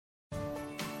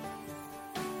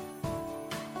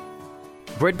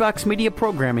Breadbox Media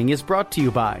programming is brought to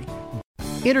you by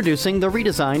introducing the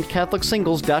redesigned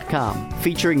CatholicSingles.com,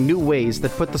 featuring new ways that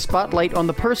put the spotlight on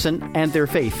the person and their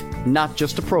faith, not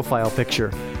just a profile picture.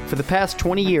 For the past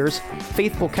 20 years,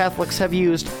 faithful Catholics have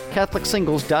used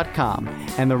CatholicSingles.com,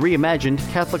 and the reimagined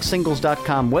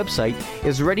CatholicSingles.com website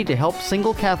is ready to help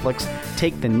single Catholics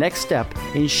take the next step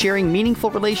in sharing meaningful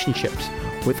relationships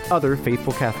with other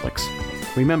faithful Catholics.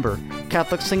 Remember,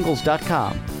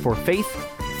 CatholicSingles.com for faith,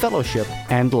 fellowship,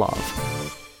 and love.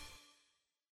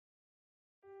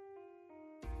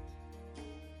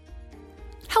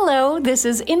 Hello, this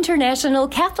is international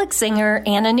Catholic singer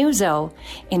Anna Nuzzo,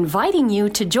 inviting you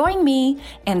to join me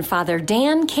and Father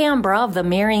Dan Cambra of the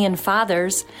Marian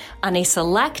Fathers on a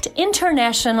select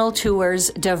international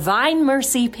tour's Divine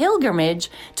Mercy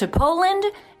pilgrimage to Poland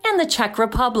and the Czech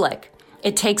Republic.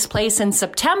 It takes place in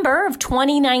September of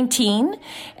 2019,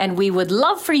 and we would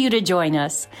love for you to join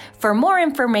us. For more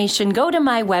information, go to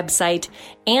my website,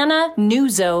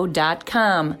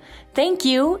 annanuzzo.com. Thank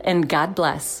you, and God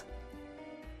bless.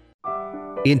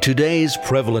 In today's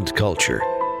prevalent culture,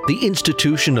 the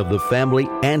institution of the family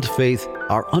and faith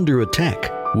are under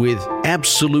attack. With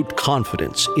absolute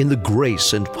confidence in the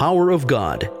grace and power of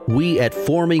God, we at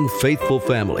Forming Faithful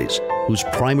Families, whose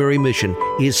primary mission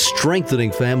is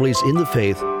strengthening families in the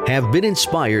faith, have been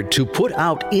inspired to put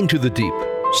out into the deep,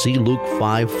 see Luke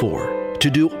 5:4, to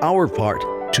do our part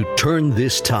to turn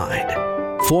this tide.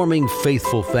 Forming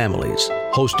Faithful Families,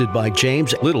 hosted by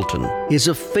James Littleton, is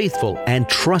a faithful and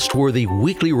trustworthy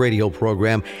weekly radio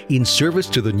program in service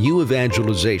to the new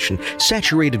evangelization,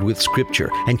 saturated with Scripture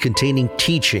and containing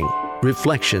teaching,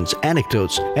 reflections,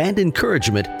 anecdotes, and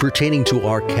encouragement pertaining to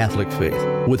our Catholic faith,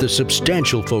 with a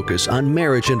substantial focus on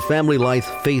marriage and family life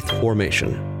faith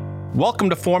formation.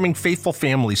 Welcome to Forming Faithful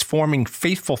Families,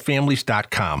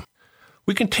 formingfaithfulfamilies.com.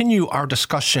 We continue our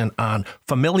discussion on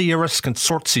Familiaris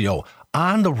Consortio,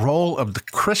 on the role of the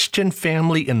Christian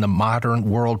family in the modern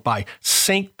world by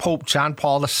St. Pope John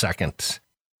Paul II.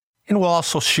 And we'll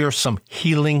also share some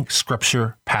healing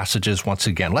scripture passages once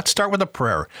again. Let's start with a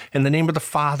prayer. In the name of the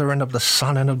Father, and of the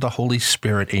Son, and of the Holy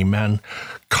Spirit. Amen.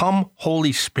 Come,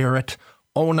 Holy Spirit,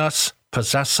 own us,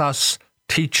 possess us,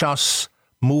 teach us,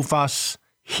 move us,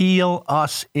 heal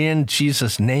us in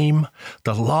Jesus' name.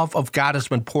 The love of God has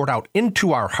been poured out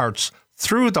into our hearts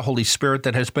through the Holy Spirit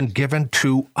that has been given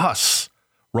to us.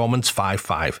 Romans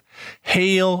 5:5.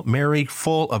 Hail Mary,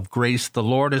 full of grace, the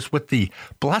Lord is with thee.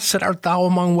 Blessed art thou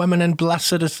among women, and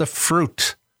blessed is the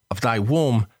fruit of thy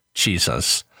womb,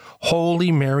 Jesus.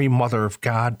 Holy Mary, Mother of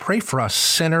God, pray for us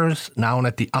sinners, now and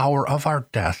at the hour of our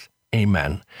death.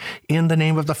 Amen. In the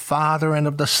name of the Father, and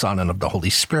of the Son, and of the Holy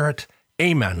Spirit.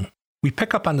 Amen. We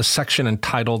pick up on the section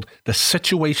entitled, The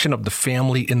Situation of the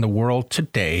Family in the World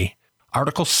Today,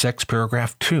 Article 6,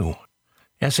 Paragraph 2.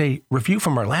 As a review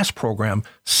from our last program,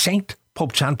 St.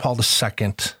 Pope John Paul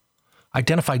II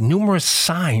identified numerous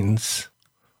signs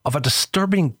of a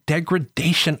disturbing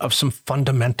degradation of some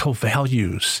fundamental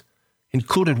values.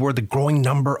 Included were the growing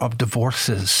number of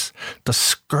divorces, the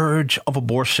scourge of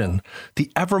abortion,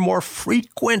 the ever more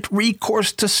frequent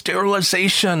recourse to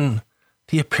sterilization,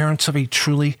 the appearance of a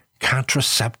truly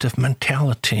contraceptive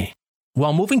mentality.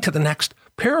 While moving to the next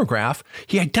paragraph,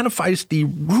 he identifies the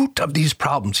root of these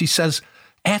problems. He says,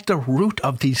 at the root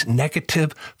of these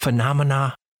negative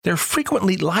phenomena, there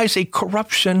frequently lies a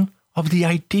corruption of the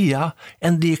idea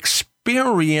and the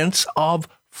experience of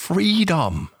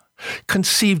freedom,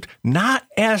 conceived not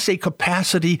as a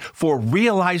capacity for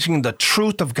realizing the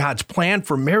truth of God's plan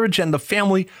for marriage and the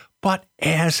family, but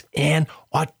as an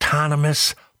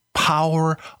autonomous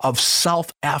power of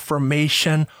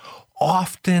self-affirmation,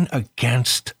 often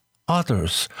against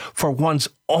others, for one's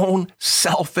own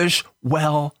selfish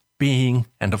well-being,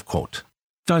 end of quote.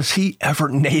 Does he ever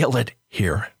nail it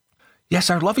here? Yes,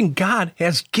 our loving God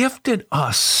has gifted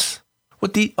us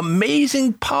with the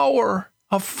amazing power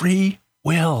of free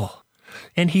will,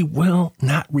 and he will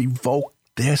not revoke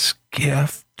this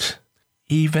gift,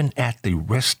 even at the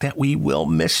risk that we will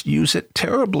misuse it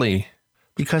terribly,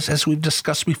 because as we've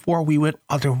discussed before, we would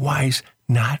otherwise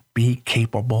not be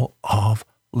capable of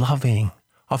loving,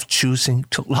 of choosing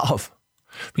to love,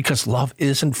 because love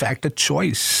is, in fact, a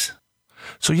choice.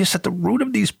 So yes, at the root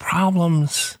of these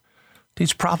problems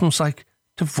like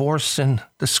divorce and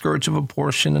the scourge of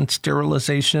abortion and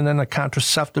sterilization and a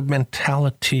contraceptive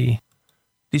mentality,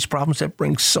 these problems that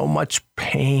bring so much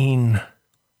pain,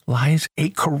 lies a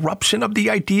corruption of the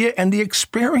idea and the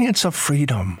experience of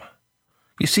freedom.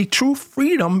 You see, true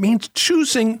freedom means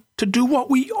choosing to do what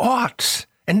we ought.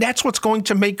 And that's what's going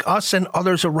to make us and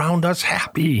others around us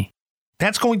happy.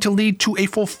 That's going to lead to a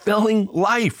fulfilling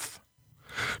life.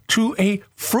 to a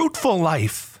fruitful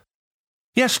life.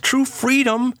 Yes, true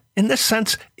freedom in this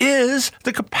sense is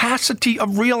the capacity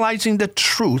of realizing the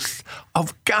truth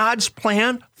of God's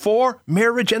plan for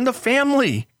marriage and the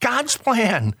family. God's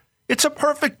plan. It's a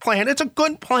perfect plan. It's a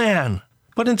good plan.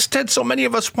 But instead, so many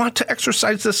of us want to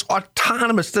exercise this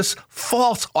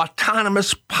false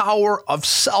autonomous power of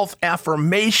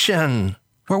self-affirmation,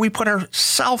 where we put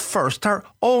ourselves first, our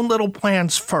own little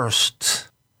plans first.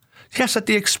 Yes, at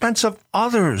the expense of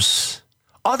others.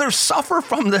 Others suffer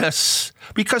from this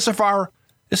because of our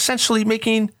essentially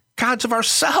making gods of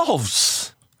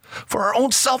ourselves for our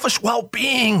own selfish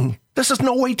well-being. This is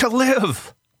no way to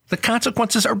live. The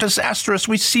consequences are disastrous.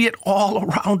 We see it all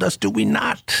around us, do we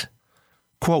not?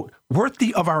 Quote,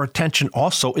 worthy of our attention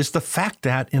also is the fact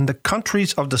that in the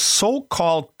countries of the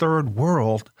so-called third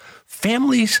world,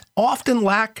 families often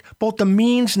lack both the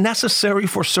means necessary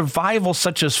for survival,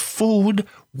 such as food,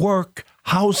 work,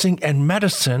 housing, and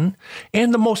medicine,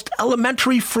 and the most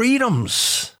elementary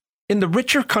freedoms. In the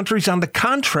richer countries, on the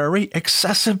contrary,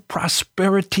 excessive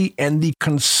prosperity and the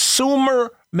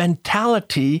consumer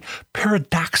mentality,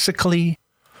 paradoxically,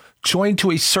 joined to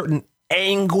a certain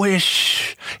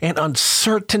anguish and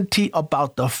uncertainty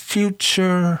about the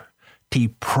future,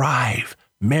 deprive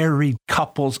married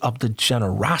couples of the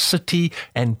generosity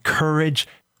and courage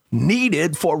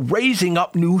needed for raising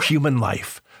up new human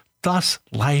life. Thus,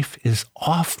 life is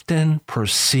often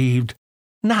perceived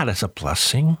not as a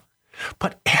blessing,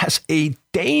 but as a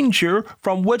danger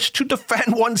from which to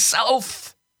defend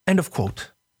oneself. End of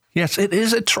quote. Yes, it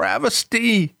is a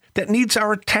travesty that needs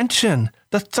our attention.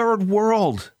 The third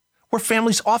world, where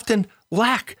families often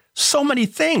lack so many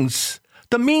things,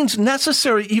 the means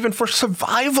necessary even for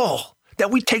survival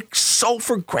that we take so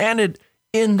for granted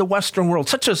in the Western world,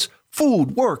 such as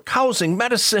food, work, housing,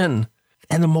 medicine,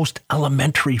 and the most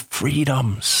elementary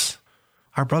freedoms.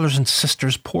 Our brothers and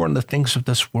sisters poor in the things of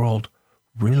this world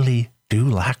really do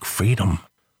lack freedom.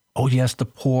 Oh yes, the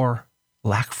poor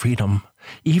lack freedom.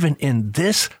 Even in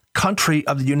this country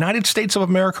of the United States of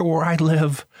America where I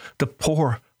live, the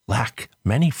poor lack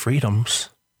many freedoms.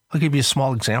 I'll give you a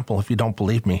small example if you don't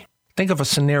believe me. Think of a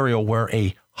scenario where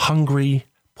a hungry,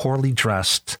 poorly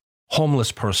dressed,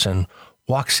 homeless person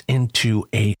walks into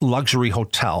a luxury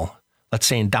hotel, let's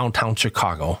say in downtown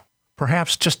Chicago,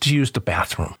 perhaps just to use the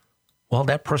bathroom. Well,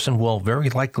 that person will very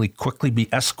likely quickly be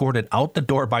escorted out the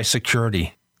door by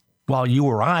security, while you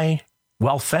or I,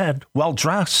 well-fed,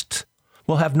 well-dressed,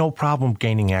 will have no problem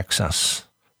gaining access.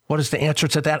 What is the answer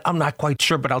to that? I'm not quite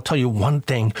sure, but I'll tell you one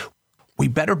thing. We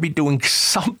better be doing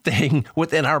something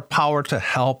within our power to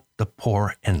help the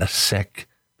poor and the sick,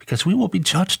 because we will be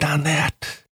judged on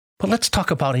that. But let's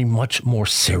talk about a much more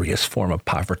serious form of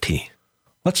poverty.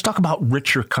 Let's talk about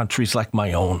richer countries like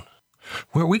my own,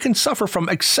 where we can suffer from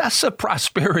excessive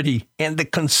prosperity and the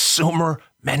consumer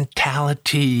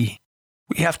mentality.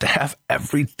 We have to have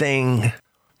everything.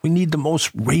 We need the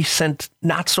most recent,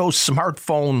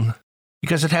 not-so-smartphone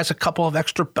because it has a couple of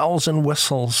extra bells and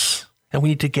whistles, and we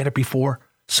need to get it before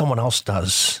someone else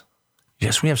does.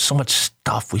 Yes, we have so much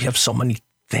stuff. We have so many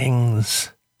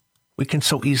things. We can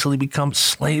so easily become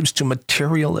slaves to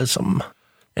materialism.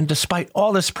 And despite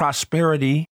all this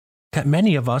prosperity that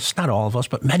many of us, not all of us,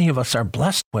 but many of us are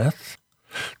blessed with,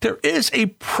 there is a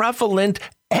prevalent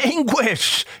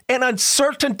anguish and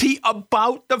uncertainty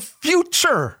about the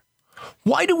future.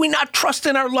 Why do we not trust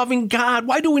in our loving God?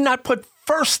 Why do we not put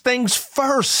first things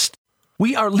first?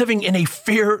 We are living in a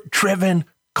fear-driven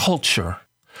culture.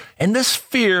 And this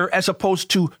fear, as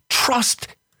opposed to trust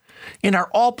in our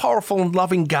all-powerful and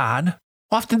loving God,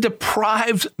 often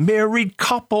deprives married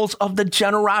couples of the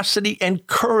generosity and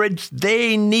courage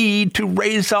they need to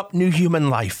raise up new human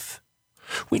life.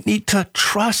 We need to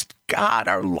trust God.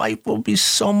 Our life will be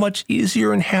so much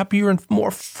easier and happier and more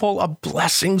full of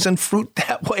blessings and fruit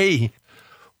that way.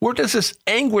 Where does this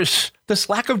anguish, this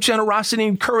lack of generosity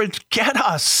and courage get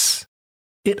us?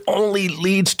 It only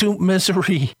leads to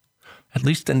misery, at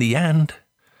least in the end.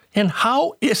 And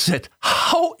how is it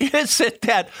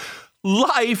that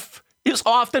life is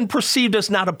often perceived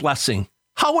as not a blessing?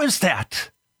 How is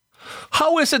that?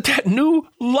 How is it that new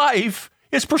life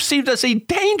is perceived as a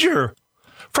danger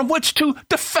from which to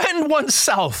defend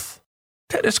oneself?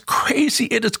 That is crazy.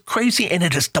 It is crazy, and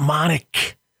it is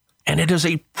demonic. And it is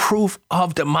a proof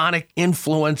of demonic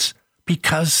influence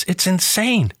because it's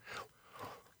insane.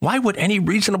 Why would any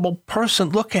reasonable person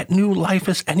look at new life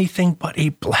as anything but a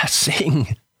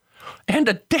blessing and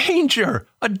a danger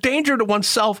to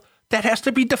oneself that has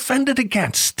to be defended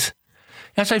against?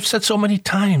 As I've said so many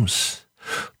times,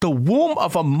 The womb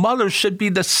of a mother should be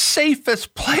the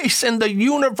safest place in the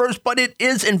universe, but it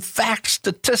is, in fact,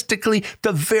 statistically,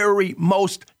 the very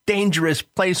most dangerous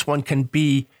place one can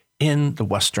be in the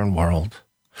Western world.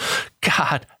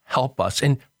 God help us,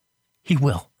 and He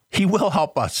will. He will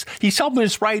help us. He's helping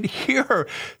us right here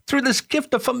through this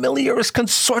gift of Familiaris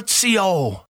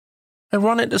Consortio. I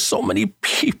run into so many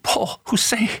people who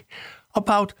say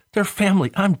about their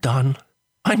family, I'm done.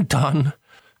 I'm done.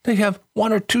 They have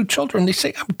 1 or 2 children. They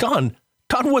say, I'm done.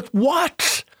 Done with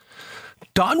what?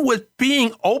 Done with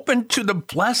being open to the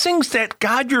blessings that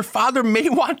God, your Father, may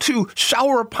want to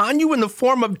shower upon you in the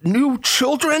form of new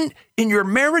children in your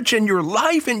marriage, in your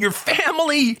life, in your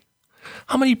family.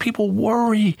 How many people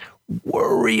worry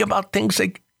about things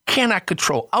they cannot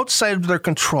control, outside of their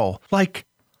control? Like,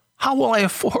 how will I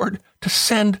afford to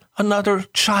send another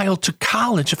child to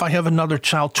college if I have another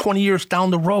child 20 years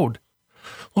down the road?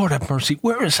 Lord have mercy.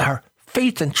 Where is our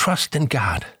faith and trust in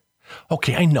God?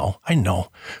 Okay, I know.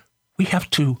 We have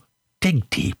to dig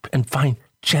deep and find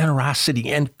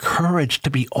generosity and courage to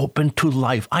be open to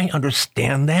life. I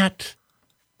understand that.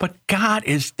 But God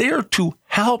is there to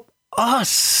help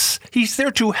us. He's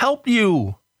there to help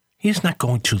you. He's not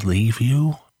going to leave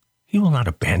you. He will not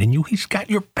abandon you. He's got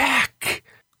your back.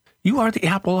 You are the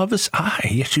apple of His eye.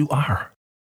 Yes, you are.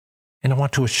 And I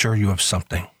want to assure you of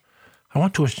something. I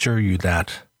want to assure you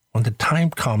that when the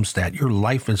time comes that your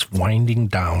life is winding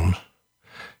down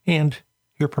and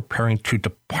you're preparing to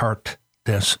depart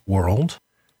this world,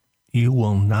 you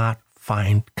will not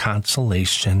find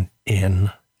consolation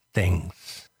in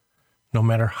things. No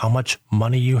matter how much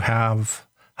money you have,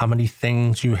 how many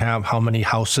things you have, how many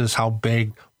houses, how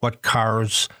big, what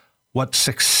cars, what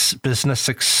business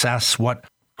success, what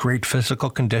great physical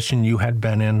condition you had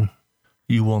been in,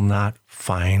 you will not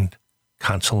find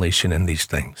consolation in these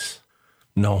things.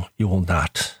 No, you will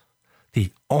not.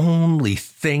 The only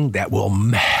thing that will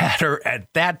matter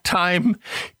at that time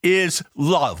is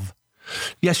love.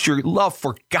 Yes, your love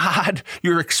for God,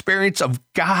 your experience of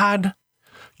God,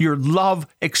 your love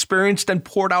experienced and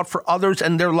poured out for others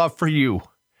and their love for you.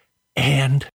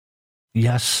 And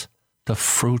yes, the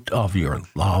fruit of your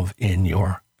love in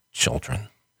your children.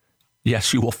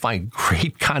 Yes, you will find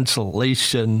great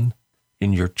consolation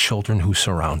in your children who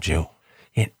surround you.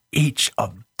 In each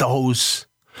of those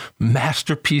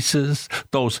masterpieces,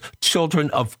 those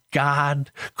children of God,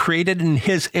 created in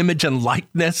His image and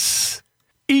likeness,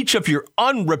 each of your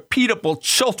unrepeatable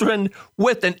children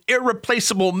with an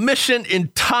irreplaceable mission in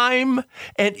time,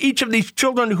 and each of these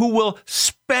children who will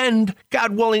spend,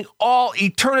 God willing, all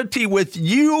eternity with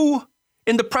you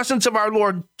in the presence of our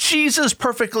Lord Jesus,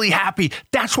 perfectly happy.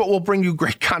 That's what will bring you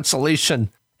great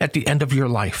consolation at the end of your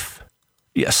life.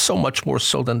 Yes, so much more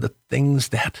so than the things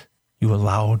that you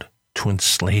allowed to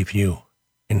enslave you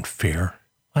in fear.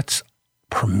 Let's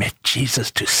permit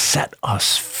Jesus to set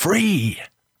us free.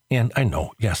 And I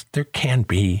know, yes, there can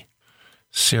be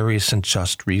serious and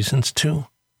just reasons to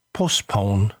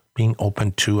postpone being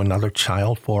open to another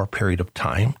child for a period of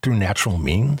time through natural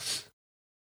means.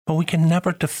 But we can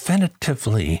never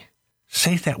definitively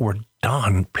say that we're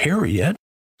done, period.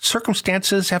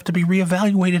 Circumstances have to be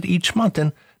reevaluated each month,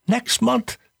 and next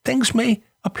month, things may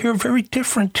appear very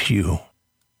different to you.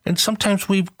 And sometimes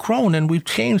we've grown and we've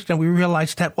changed and we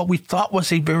realize that what we thought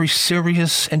was a very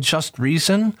serious and just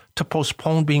reason to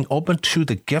postpone being open to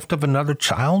the gift of another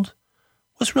child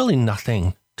was really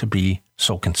nothing to be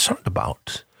so concerned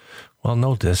about. Well,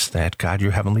 know this, that God,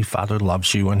 your Heavenly Father,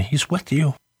 loves you and He's with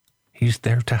you. He's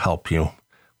there to help you.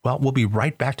 Well, we'll be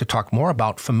right back to talk more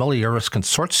about Familiaris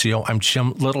Consortio. I'm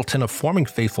Jim Littleton of Forming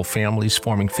Faithful Families,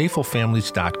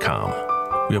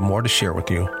 formingfaithfulfamilies.com. We have more to share with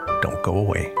you. Don't go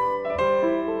away.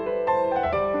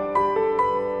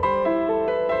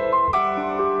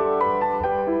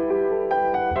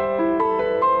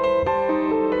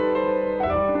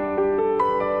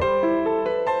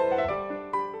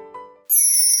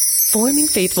 Forming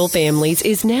Faithful Families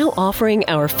is now offering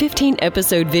our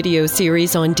 15-episode video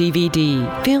series on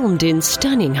DVD, filmed in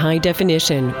stunning high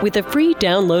definition with a free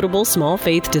downloadable small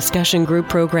faith discussion group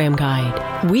program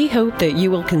guide. We hope that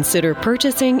you will consider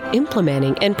purchasing,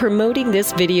 implementing, and promoting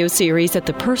this video series at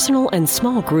the personal and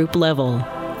small group level.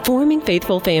 Forming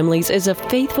Faithful Families is a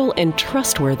faithful and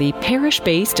trustworthy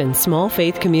parish-based and small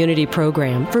faith community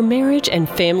program for marriage and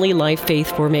family life faith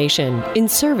formation in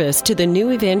service to the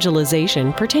new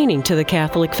evangelization pertaining to the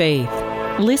Catholic faith.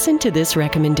 Listen to this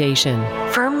recommendation.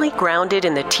 Firmly firmly grounded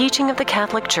in the teaching of the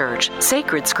Catholic Church,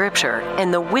 sacred scripture,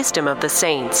 and the wisdom of the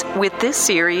saints. With this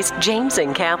series, James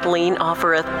and Kathleen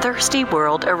offer a thirsty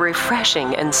world a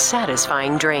refreshing and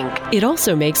satisfying drink. It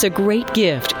also makes a great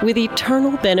gift with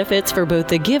eternal benefits for both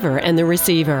the giver and the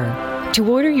receiver. To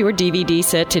order your DVD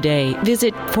set today,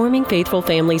 visit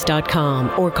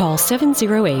formingfaithfulfamilies.com or call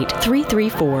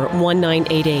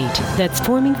 708-334-1988. That's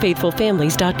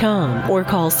formingfaithfulfamilies.com or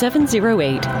call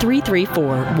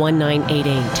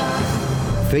 708-334-1988.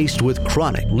 Faced with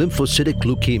chronic lymphocytic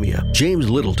leukemia, James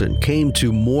Littleton came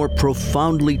to more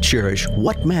profoundly cherish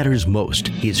what matters most,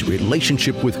 his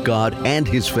relationship with God and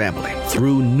his family.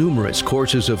 Through numerous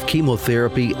courses of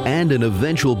chemotherapy and an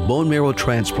eventual bone marrow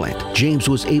transplant, James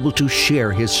was able to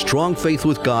share his strong faith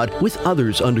with God with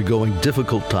others undergoing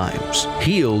difficult times.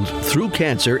 Healed through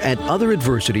cancer and other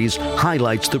adversities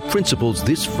highlights the principles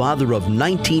this father of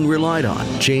 19 relied on.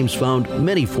 James found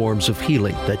many forms of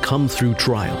healing that come through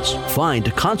trials. Find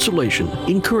consolation,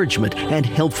 encouragement, and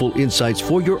helpful insights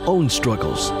for your own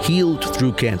struggles. Healed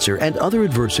Through Cancer and Other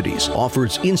Adversities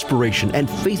offers inspiration and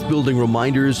faith-building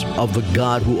reminders of the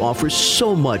God who offers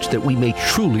so much that we may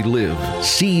truly live.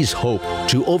 Seize hope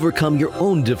to overcome your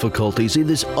own difficulties in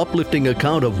this uplifting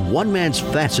account of one man's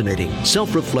fascinating,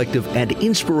 self-reflective, and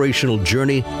inspirational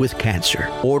journey with cancer.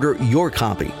 Order your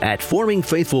copy at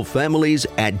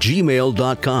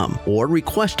formingfaithfulfamilies@gmail.com or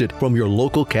request it from your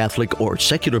local Catholic or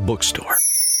secular bookstore.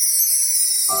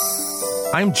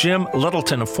 I'm Jim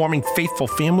Littleton of Forming Faithful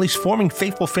Families,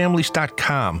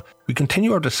 formingfaithfulfamilies.com. We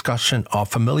continue our discussion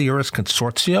of Familiaris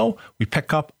Consortio. We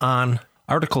pick up on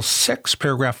Article 6,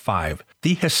 Paragraph 5.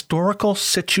 The historical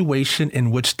situation in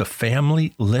which the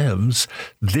family lives,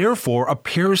 therefore,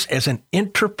 appears as an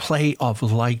interplay of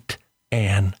light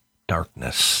and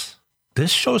darkness.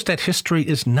 This shows that history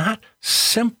is not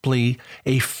simply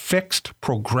a fixed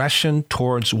progression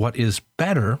towards what is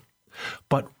better,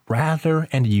 but rather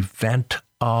an event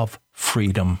of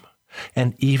freedom,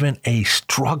 and even a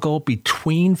struggle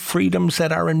between freedoms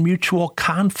that are in mutual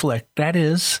conflict. That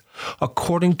is,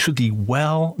 according to the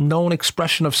well-known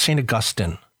expression of St.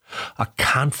 Augustine, a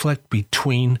conflict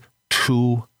between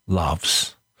two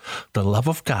loves. The love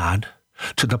of God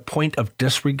to the point of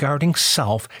disregarding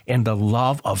self, and the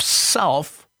love of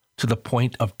self to the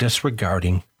point of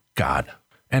disregarding God.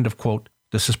 End of quote.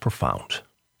 This is profound.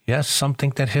 Yes, some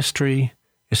think that history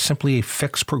is simply a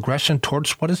fixed progression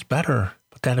towards what is better,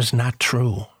 but that is not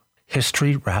true.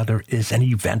 History, rather, is an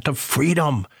event of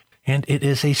freedom, and it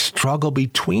is a struggle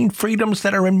between freedoms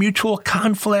that are in mutual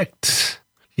conflict.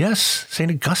 Yes,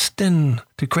 St. Augustine,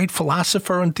 the great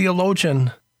philosopher and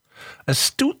theologian,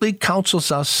 astutely counsels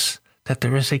us that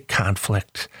there is a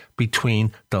conflict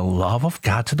between the love of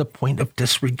God to the point of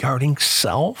disregarding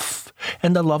self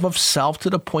and the love of self to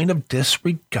the point of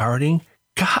disregarding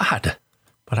God.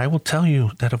 But I will tell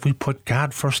you that if we put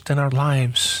God first in our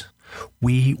lives,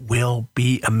 we will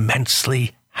be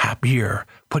immensely happier.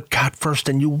 Put God first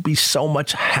and you will be so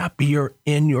much happier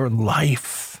in your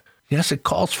life. Yes, it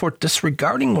calls for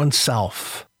disregarding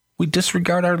oneself. We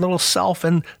disregard our little self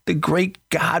and the great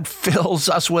God fills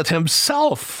us with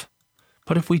himself.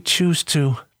 But if we choose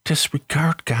to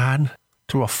disregard God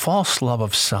through a false love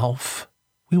of self,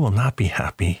 we will not be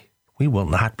happy. We will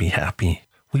not be happy.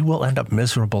 We will end up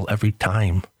miserable every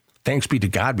time. Thanks be to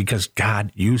God, because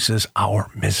God uses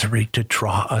our misery to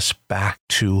draw us back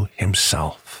to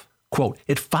himself. Quote,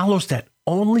 it follows that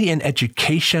only an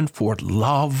education for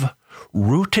love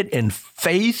rooted in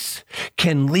faith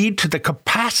can lead to the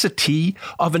capacity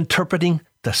of interpreting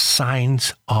the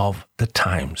signs of the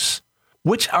times,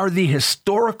 which are the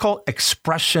historical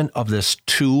expression of this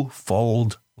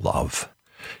twofold love.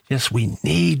 Yes, we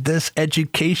need this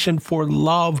education for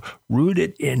love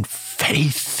rooted in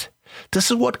faith.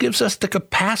 This is what gives us the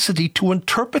capacity to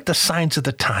interpret the signs of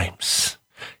the times.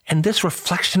 And this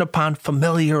reflection upon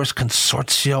Familiaris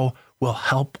Consortio will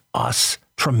help us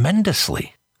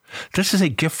tremendously. This is a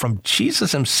gift from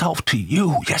Jesus himself to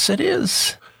you. Yes, it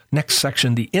is. Next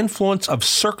section, the influence of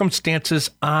circumstances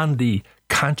on the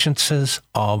consciences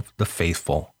of the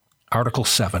faithful. Article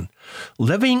 7,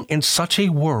 living in such a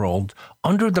world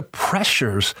under the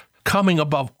pressures coming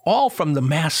above all from the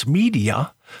mass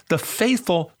media, the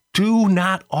faithful do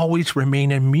not always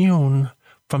remain immune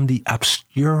from the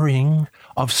obscuring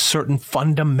of certain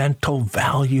fundamental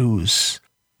values,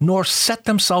 nor set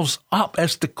themselves up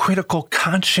as the critical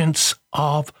conscience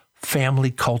of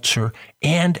family culture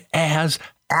and as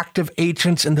active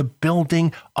agents in the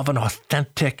building of an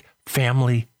authentic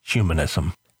family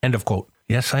humanism. End of quote.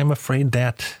 Yes, I'm afraid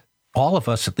that all of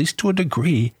us, at least to a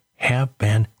degree, have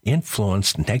been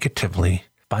influenced negatively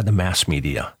by the mass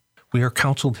media. We are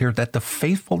counseled here that the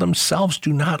faithful themselves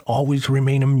do not always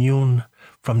remain immune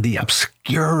from the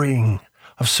obscuring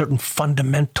of certain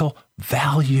fundamental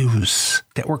values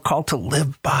that we're called to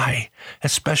live by,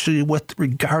 especially with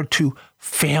regard to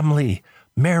family,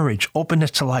 marriage, openness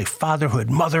to life, fatherhood,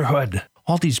 motherhood,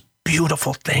 all these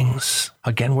beautiful things.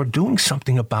 Again, we're doing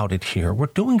something about it here. We're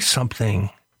doing something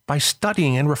by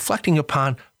studying and reflecting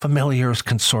upon Familiaris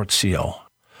Consortio.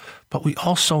 But we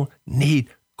also need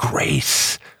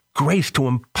grace to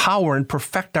empower and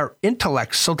perfect our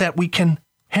intellect so that we can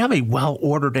have a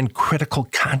well-ordered and critical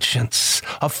conscience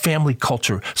of family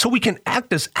culture, so we can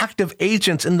act as active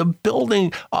agents in the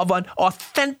building of an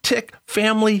authentic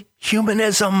family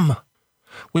humanism.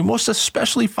 We most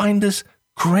especially find this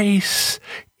grace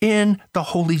in the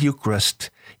Holy Eucharist,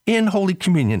 in Holy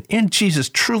Communion, in Jesus,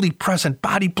 truly present,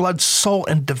 body, blood, soul,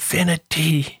 and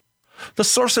divinity, the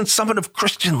source and summit of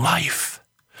Christian life,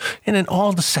 and in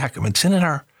all the sacraments, and in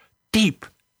our deep,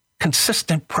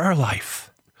 consistent prayer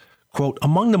life. Quote,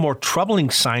 among the more troubling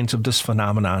signs of this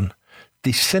phenomenon,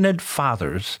 the Synod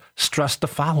Fathers stress the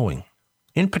following.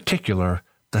 In particular,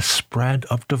 the spread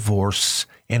of divorce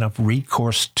and of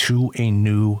recourse to a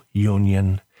new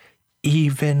union,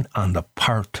 even on the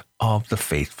part of the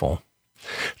faithful.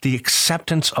 The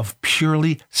acceptance of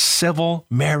purely civil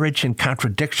marriage in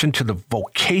contradiction to the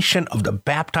vocation of the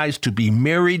baptized to be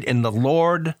married in the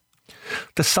Lord.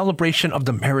 The celebration of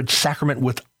the marriage sacrament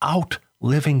without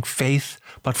living faith,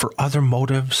 but for other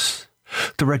motives.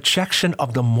 The rejection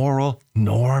of the moral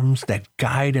norms that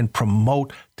guide and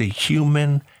promote the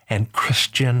human and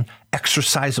Christian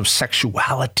exercise of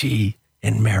sexuality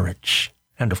in marriage.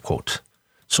 End of quote.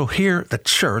 So here the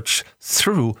Church,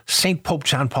 through St. Pope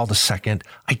John Paul II,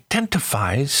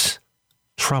 identifies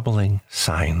troubling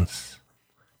signs.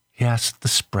 Yes, the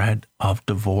spread of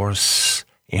divorce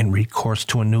and recourse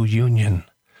to a new union,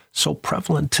 so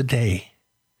prevalent today,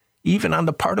 even on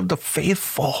the part of the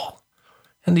faithful,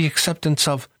 and the acceptance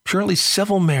of purely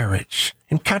civil marriage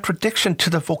in contradiction to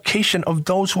the vocation of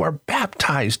those who are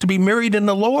baptized to be married in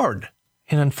the Lord.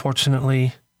 And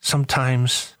unfortunately,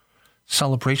 sometimes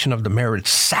celebration of the marriage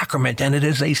sacrament, and it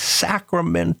is a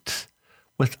sacrament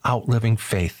without living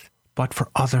faith, but for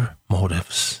other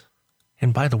motives.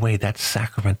 And by the way, that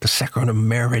sacrament, the sacrament of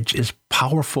marriage, is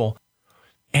powerful,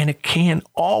 and it can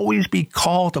always be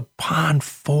called upon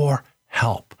for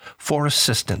help, for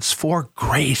assistance, for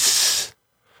grace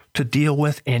to deal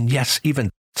with, and yes,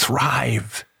 even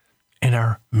thrive in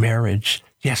our marriage.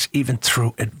 Yes, even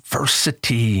through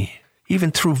adversity,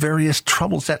 even through various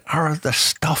troubles that are the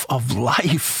stuff of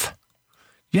life.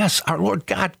 Yes, our Lord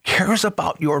God cares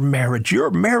about your marriage. Your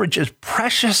marriage is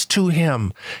precious to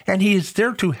Him, and He is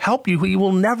there to help you. He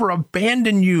will never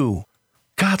abandon you.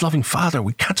 God-loving Father,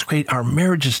 we consecrate our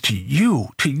marriages to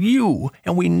you,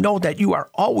 and we know that you are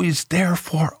always there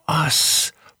for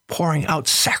us, pouring out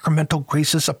sacramental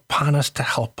graces upon us to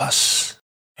help us.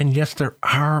 And yes, there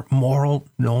are moral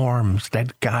norms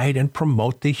that guide and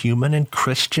promote the human and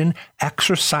Christian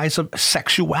exercise of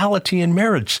sexuality in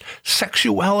marriage.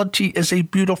 Sexuality is a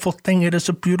beautiful thing. It is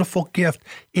a beautiful gift.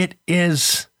 It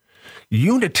is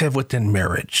unitive within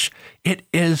marriage. It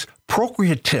is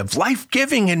procreative,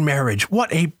 life-giving in marriage.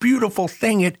 What a beautiful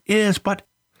thing it is. But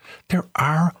there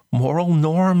are moral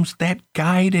norms that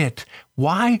guide it.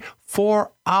 Why?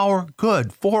 For our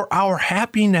good, for our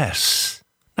happiness.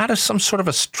 Not as some sort of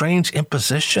a strange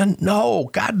imposition. No,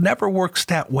 God never works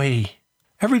that way.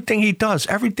 Everything He does,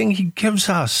 everything He gives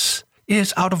us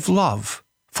is out of love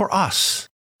for us,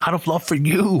 out of love for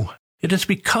you. It is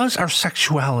because our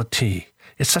sexuality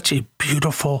is such a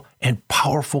beautiful and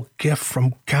powerful gift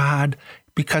from God,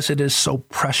 because it is so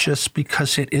precious,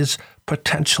 because it is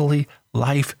potentially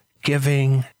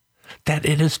life-giving, that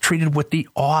it is treated with the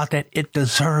awe that it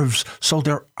deserves. So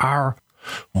there are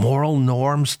moral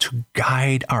norms to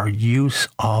guide our use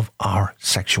of our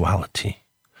sexuality.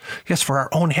 Yes, for our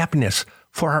own happiness,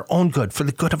 for our own good, for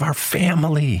the good of our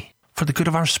family, for the good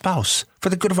of our spouse, for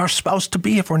the good of our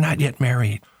spouse-to-be if we're not yet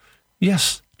married.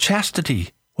 Yes, chastity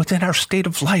within our state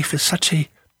of life is such a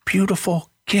beautiful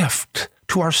gift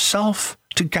to ourself,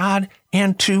 to God,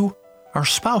 and to our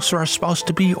spouse or our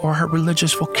spouse-to-be or our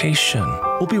religious vocation.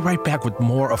 We'll be right back with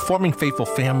more of Forming Faithful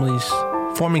Families,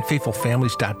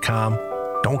 formingfaithfulfamilies.com.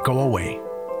 Don't go away.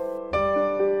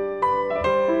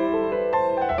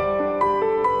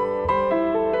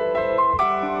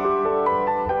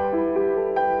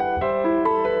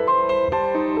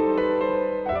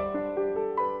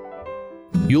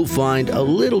 You'll find a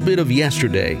little bit of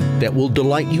yesterday that will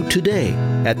delight you today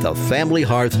at the Family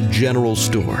Hearth General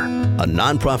Store. a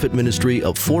nonprofit ministry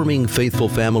of forming faithful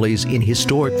families in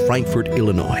historic Frankfort,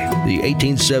 Illinois. The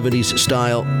 1870s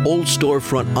style, old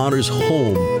storefront honors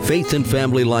home, faith and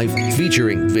family life,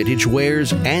 featuring vintage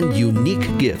wares and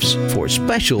unique gifts for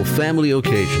special family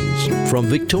occasions. From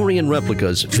Victorian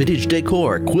replicas, vintage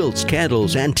decor, quilts,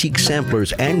 candles, antique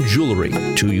samplers, and jewelry,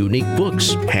 to unique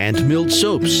books, hand-milled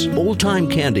soaps, old-time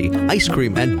candy, ice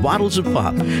cream, and bottles of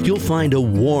pop, you'll find a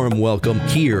warm welcome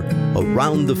here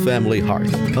around the family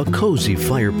hearth. A cozy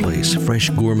fireplace, fresh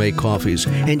gourmet coffees,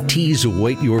 and teas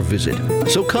await your visit.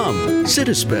 So come, sit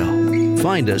a spell.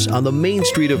 Find us on the main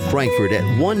street of Frankfort at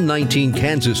 119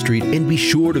 Kansas Street, and be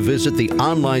sure to visit the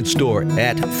online store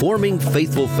at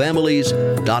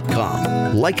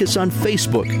formingfaithfulfamilies.com. Like us on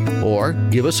Facebook or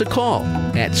give us a call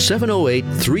at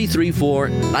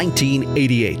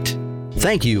 708-334-1988.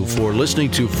 Thank you for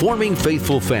listening to Forming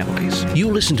Faithful Families.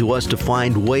 You listen to us to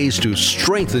find ways to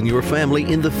strengthen your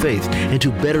family in the faith and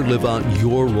to better live out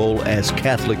your role as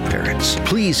Catholic parents.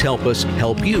 Please help us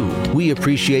help you. We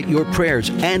appreciate your prayers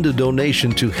and a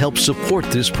donation to help support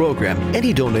this program.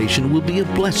 Any donation will be a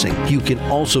blessing. You can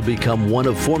also become one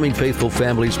of Forming Faithful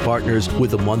Families partners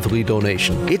with a monthly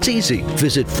donation. It's easy.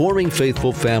 Visit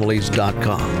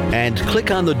formingfaithfulfamilies.com and click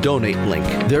on the donate link.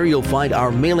 There you'll find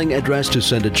our mailing address to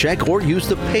send a check, or use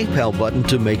the PayPal button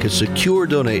to make a secure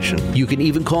donation. You can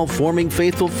even call Forming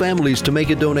Faithful Families to make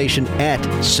a donation at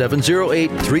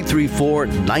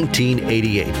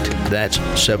 708-334-1988. That's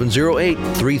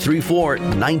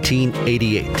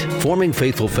 708-334-1988. Forming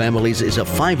Faithful Families is a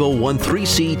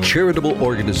 501(c) charitable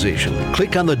organization.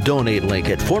 Click on the donate link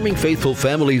at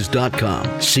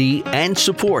formingfaithfulfamilies.com. See and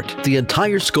support the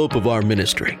entire scope of our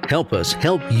ministry. Help us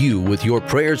help you with your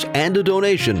prayers and a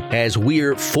donation as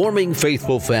we're forming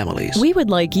faithful families. We would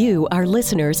like you, our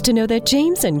listeners, to know that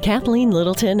James and Kathleen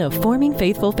Littleton of Forming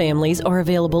Faithful Families are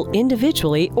available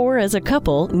individually or as a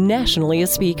couple nationally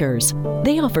as speakers.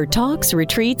 They offer talks,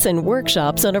 retreats, and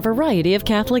workshops on a variety of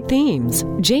Catholic themes.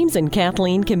 James and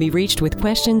Kathleen can be reached with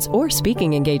questions or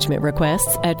speaking engagement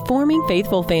requests at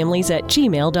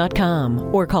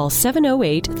formingfaithfulfamilies@gmail.com or call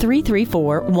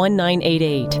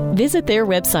 708-334-1988. Visit their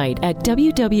website at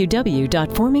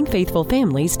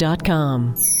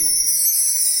www.formingfaithfulfamilies.com.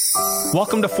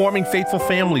 Welcome to Forming Faithful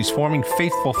Families,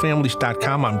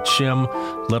 formingfaithfulfamilies.com. I'm Jim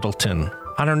Littleton.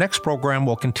 On our next program,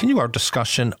 we'll continue our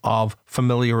discussion of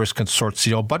Familiaris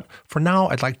Consortio, but for now,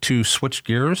 I'd like to switch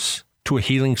gears to a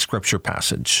healing scripture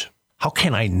passage. How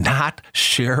can I not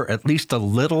share at least a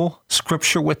little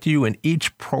scripture with you in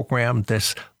each program,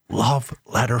 this love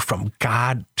letter from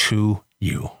God to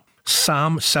you?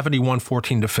 Psalm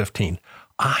 71:14-15.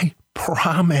 I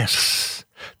promise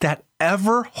that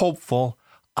ever hopeful,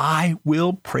 I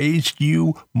will praise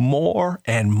you more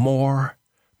and more.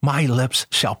 My lips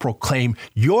shall proclaim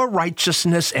your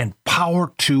righteousness and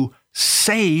power to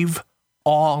save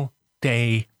all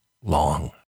day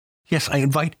long. Yes, I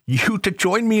invite you to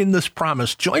join me in this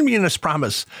promise. Join me in this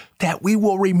promise that we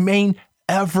will remain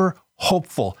ever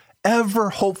hopeful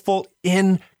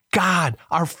in God,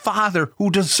 our Father,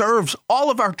 who deserves all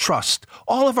of our trust,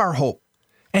 all of our hope.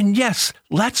 And yes,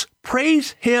 let's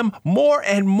praise him more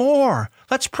and more.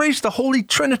 Let's praise the Holy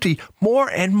Trinity more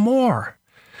and more.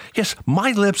 Yes,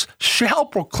 my lips shall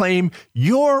proclaim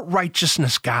your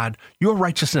righteousness, God, your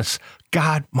righteousness,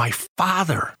 God, my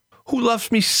Father, who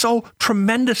loves me so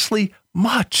tremendously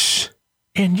much.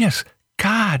 And yes,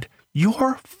 God,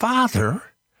 your Father,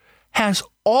 has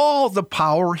all the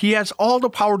power. He has all the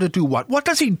power to do what? What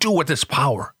does he do with this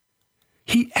power?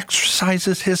 He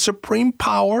exercises his supreme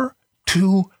power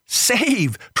to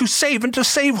save, and to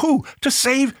save who? To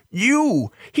save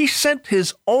you. He sent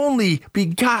his only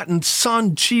begotten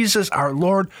Son, Jesus our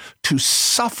Lord, to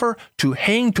suffer, to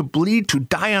hang, to bleed, to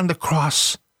die on the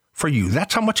cross for you.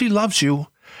 That's how much he loves you.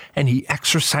 And he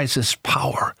exercises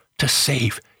power to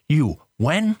save you.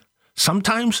 When?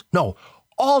 Sometimes? No,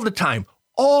 all the time,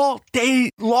 all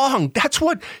day long. That's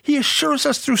what he assures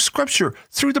us through Scripture,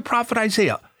 through the prophet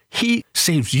Isaiah. He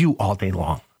saves you all day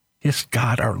long. Yes,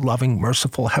 God, our loving,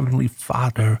 merciful Heavenly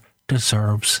Father,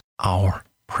 deserves our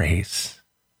praise.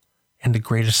 And the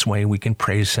greatest way we can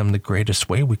praise him, the greatest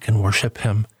way we can worship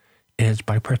him, is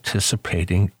by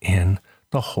participating in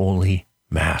the Holy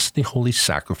Mass, the holy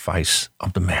sacrifice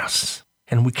of the Mass.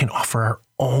 And we can offer our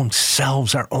own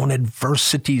selves, our own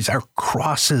adversities, our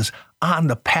crosses on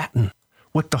the paten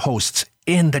with the hosts,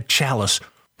 in the chalice,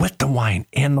 with the wine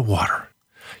and the water,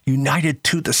 united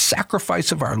to the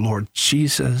sacrifice of our Lord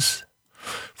Jesus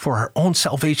for our own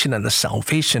salvation and the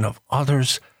salvation of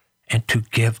others, and to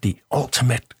give the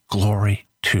ultimate glory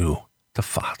to the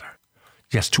Father.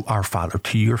 Yes, to our Father,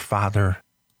 to your Father,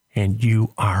 and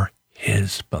you are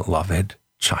his beloved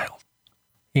child.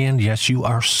 And yes, you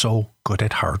are so good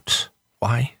at heart.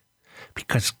 Why?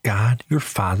 Because God, your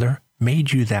Father,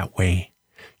 made you that way.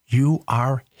 You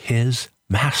are His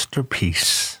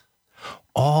masterpiece.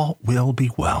 All will be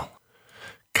well.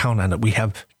 Count on it. We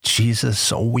have Jesus,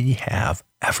 so we have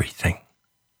everything.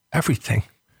 Everything.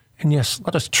 And yes,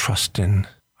 let us trust in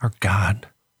our God,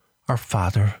 our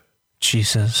Father,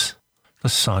 Jesus, the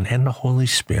Son, and the Holy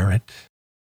Spirit,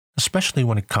 especially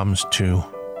when it comes to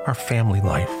our family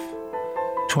life,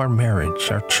 to our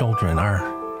marriage, our children, our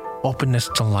openness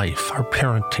to life, our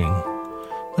parenting.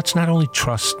 Let's not only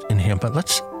trust in Him, but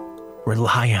let's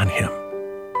rely on Him.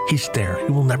 He's there.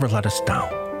 He will never let us down.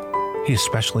 He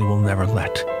especially will never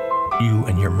let you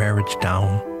and your marriage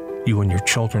down, you and your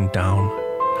children down.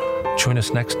 Join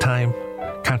us next time.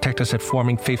 Contact us at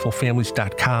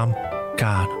formingfaithfulfamilies.com.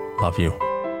 God love you.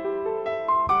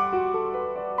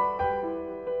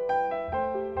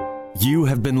 You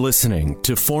have been listening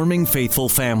to Forming Faithful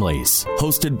Families,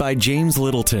 hosted by James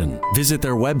Littleton. Visit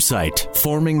their website,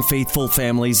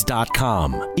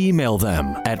 formingfaithfulfamilies.com. Email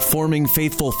them at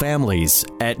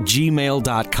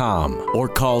formingfaithfulfamilies@gmail.com or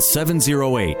call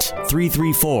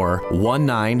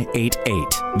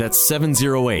 708-334-1988. That's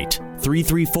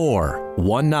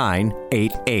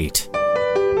 708-334-1988.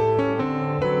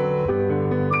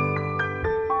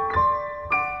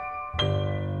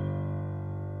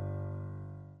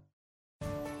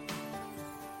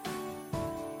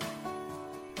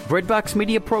 Breadbox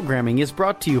Media programming is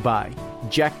brought to you by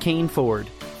Jack Kane Ford.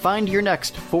 Find your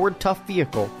next Ford Tough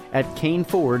vehicle at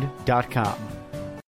caneford.com.